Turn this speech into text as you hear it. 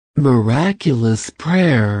Miraculous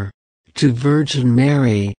prayer to Virgin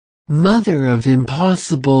Mary, Mother of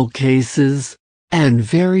impossible cases, and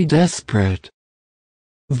very desperate.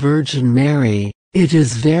 Virgin Mary, it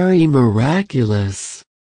is very miraculous.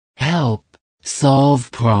 Help,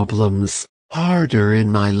 solve problems, harder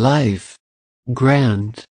in my life.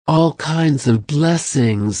 Grant all kinds of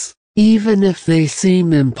blessings, even if they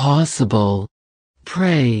seem impossible.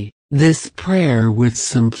 Pray this prayer with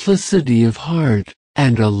simplicity of heart,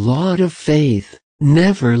 and a lot of faith,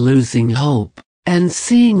 never losing hope, and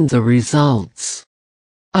seeing the results.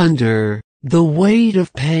 Under the weight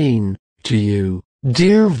of pain, to you,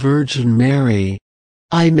 dear Virgin Mary,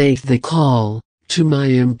 I make the call to my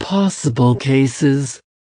impossible cases.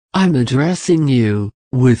 I'm addressing you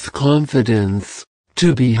with confidence,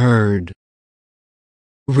 to be heard.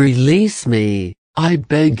 Release me, I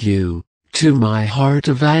beg you, to my heart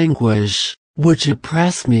of anguish, which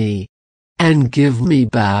oppress me, and give me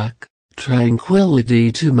back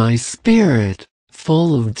tranquility to my spirit,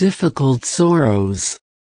 full of difficult sorrows.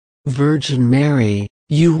 Virgin Mary,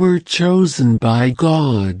 you were chosen by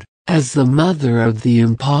God as the mother of the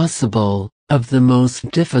impossible, of the most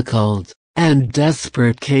difficult and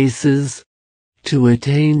desperate cases. To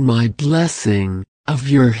attain my blessing of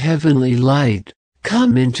your heavenly light,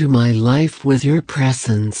 come into my life with your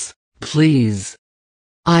presence, please.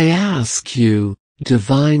 I ask you,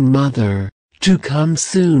 Divine Mother, to come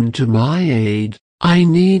soon to my aid. I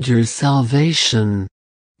need your salvation.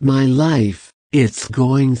 My life, it's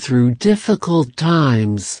going through difficult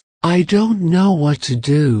times. I don't know what to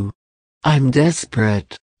do. I'm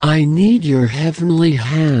desperate. I need your heavenly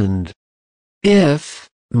hand. If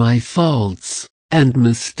my faults and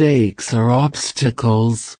mistakes are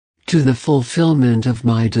obstacles to the fulfillment of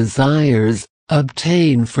my desires,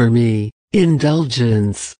 obtain for me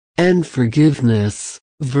indulgence and forgiveness,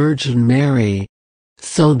 Virgin Mary,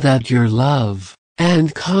 so that your love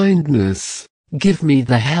and kindness give me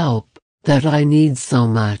the help that I need so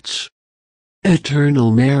much.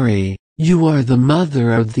 Eternal Mary, you are the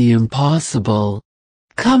mother of the impossible.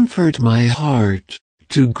 Comfort my heart,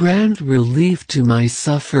 to grant relief to my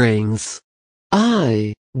sufferings.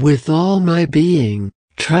 I, with all my being,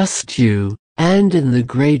 trust you, and in the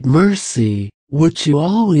great mercy which you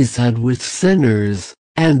always had with sinners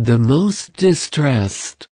and the most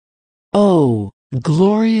distressed. O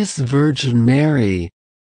glorious Virgin Mary,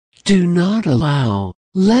 do not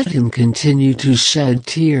let him continue to shed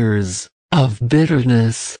tears of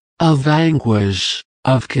bitterness, of anguish,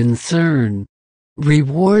 of concern.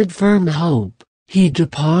 Reward firm hope he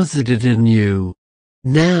deposited in you.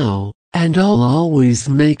 Now, and I'll always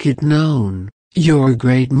make it known, your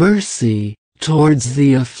great mercy towards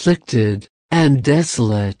the afflicted and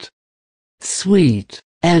desolate. Sweet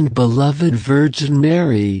and beloved Virgin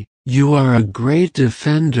Mary, you are a great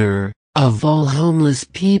defender of all homeless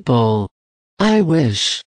people. I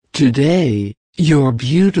wish, today, your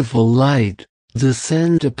beautiful light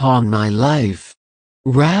descend upon my life.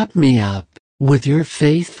 Wrap me up with your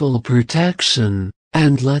faithful protection,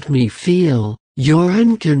 and let me feel your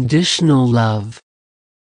unconditional love.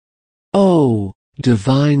 O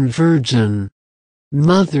Divine Virgin,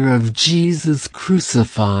 Mother of Jesus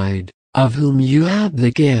crucified, of whom you had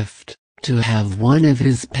the gift to have one of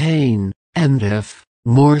his pain, and if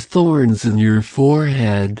more thorns in your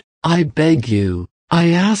forehead, I beg you, I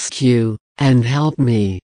ask you, and help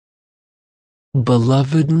me.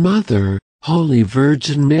 Beloved Mother, Holy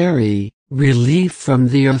Virgin Mary, relief from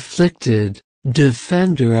the afflicted,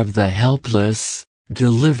 defender of the helpless,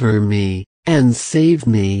 deliver me, and save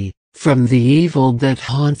me, from the evil that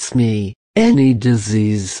haunts me, any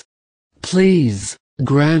disease. Please,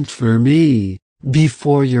 grant for me,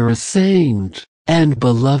 before your saint, and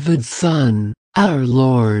beloved Son, our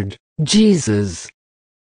Lord, Jesus.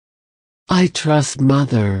 I trust,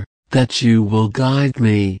 Mother, that you will guide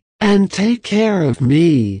me, and take care of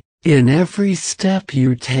me, in every step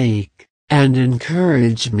you take, and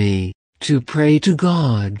encourage me to pray to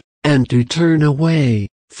God, and to turn away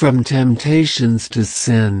from temptations to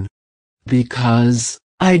sin. Because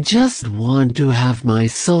I just want to have my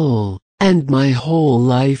soul, and my whole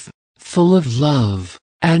life, full of love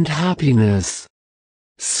and happiness.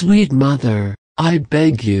 Sweet Mother, I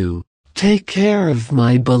beg you, take care of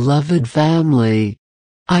my beloved family.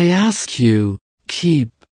 I ask you,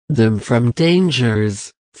 keep them from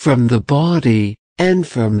dangers, from the body, and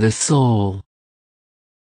from the soul.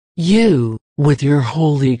 You, with your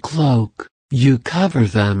holy cloak, you cover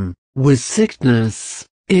them with sickness,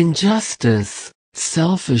 injustice,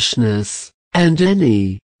 selfishness, and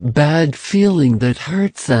any bad feeling that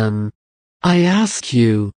hurts them. I ask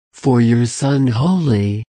you, for your Son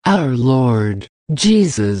holy, our Lord,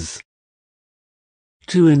 Jesus.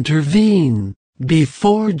 To intervene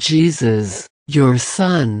before Jesus, your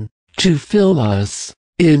Son, to fill us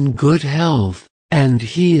in good health and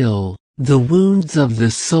heal the wounds of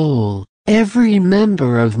the soul. Every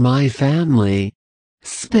member of my family,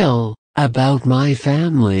 spill about my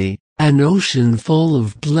family an ocean full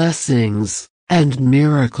of blessings and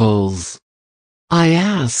miracles. I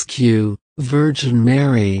ask you, Virgin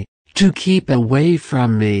Mary, to keep away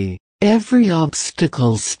from me every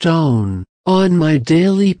obstacle stone on my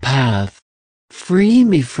daily path. Free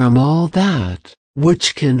me from all that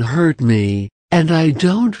which can hurt me, and I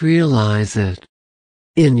don't realize it.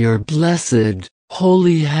 In your blessed,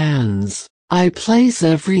 holy hands, I place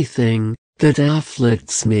everything that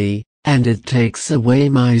afflicts me, and it takes away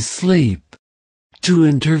my sleep. To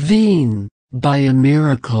intervene by a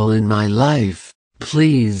miracle in my life,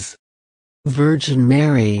 please. Virgin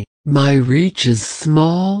Mary, my reach is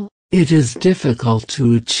small, it is difficult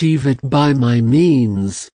to achieve it by my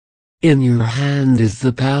means. In your hand is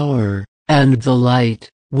the power and the light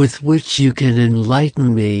with which you can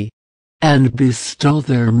enlighten me and bestow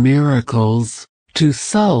their miracles to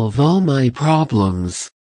solve all my problems.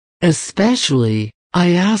 Especially,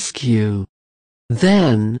 I ask you.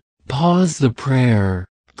 Then, pause the prayer,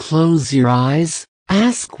 close your eyes,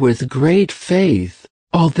 ask with great faith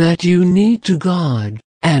all that you need to God,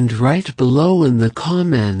 and write below in the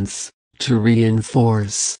comments to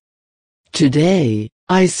reinforce. Today,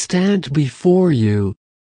 I stand before you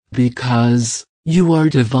because you are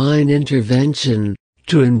divine intervention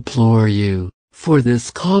to implore you for this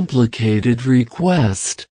complicated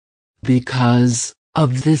request. Because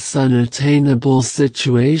of this unattainable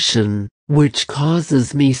situation, which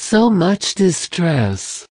causes me so much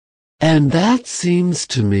distress. And that seems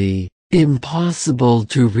to me impossible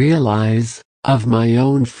to realize of my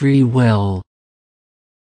own free will.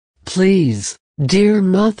 Please, dear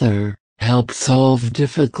Mother, help solve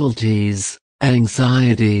difficulties,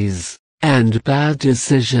 anxieties, and bad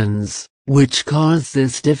decisions, which cause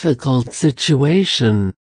this difficult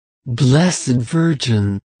situation. Blessed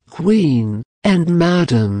Virgin, Queen, and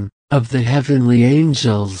Madam of the heavenly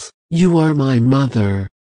angels, you are my mother.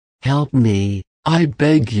 Help me, I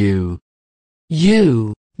beg you.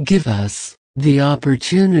 You give us the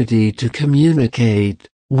opportunity to communicate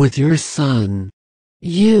with your Son.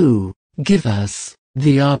 You give us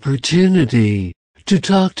the opportunity to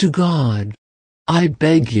talk to God. I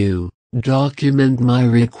beg you, document my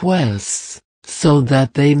requests so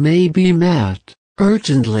that they may be met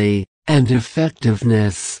urgently and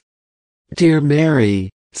effectiveness. Dear Mary,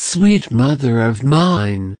 sweet Mother of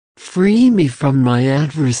mine, free me from my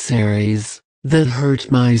adversaries that hurt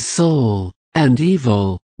my soul, and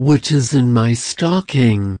evil, which is in my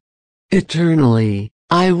stocking. Eternally,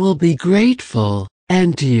 I will be grateful,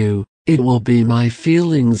 and to you, it will be my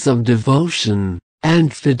feelings of devotion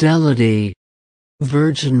and fidelity.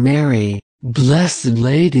 Virgin Mary, Blessed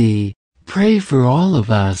Lady, pray for all of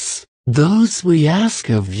us, those we ask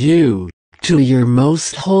of you, to your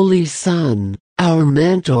most holy Son, our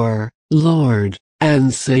Mentor, Lord,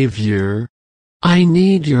 and Savior. I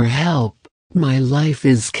need your help, my life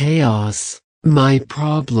is chaos, my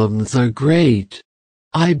problems are great.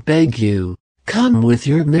 I beg you, come with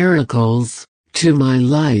your miracles, to my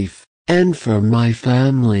life, and for my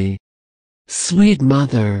family. Sweet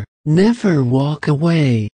Mother, never walk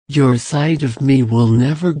away, your sight of me will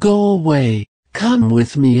never go away, come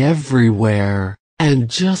with me everywhere, and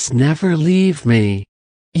just never leave me.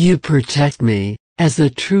 You protect me, as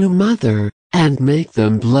a true mother, and make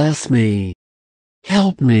them bless me.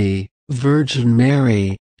 Help me, Virgin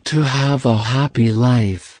Mary, to have a happy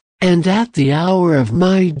life, and at the hour of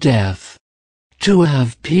my death, to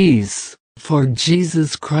have peace, for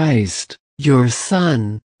Jesus Christ, your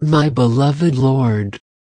Son, my beloved Lord.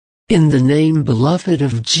 In the name beloved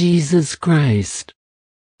of Jesus Christ.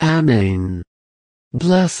 Amen.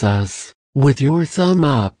 Bless us with your thumb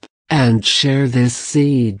up, and share this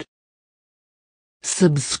seed.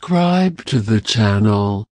 Subscribe to the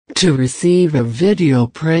channel to receive a video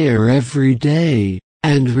prayer every day,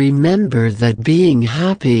 and remember that being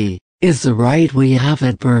happy is a right we have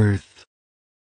at birth.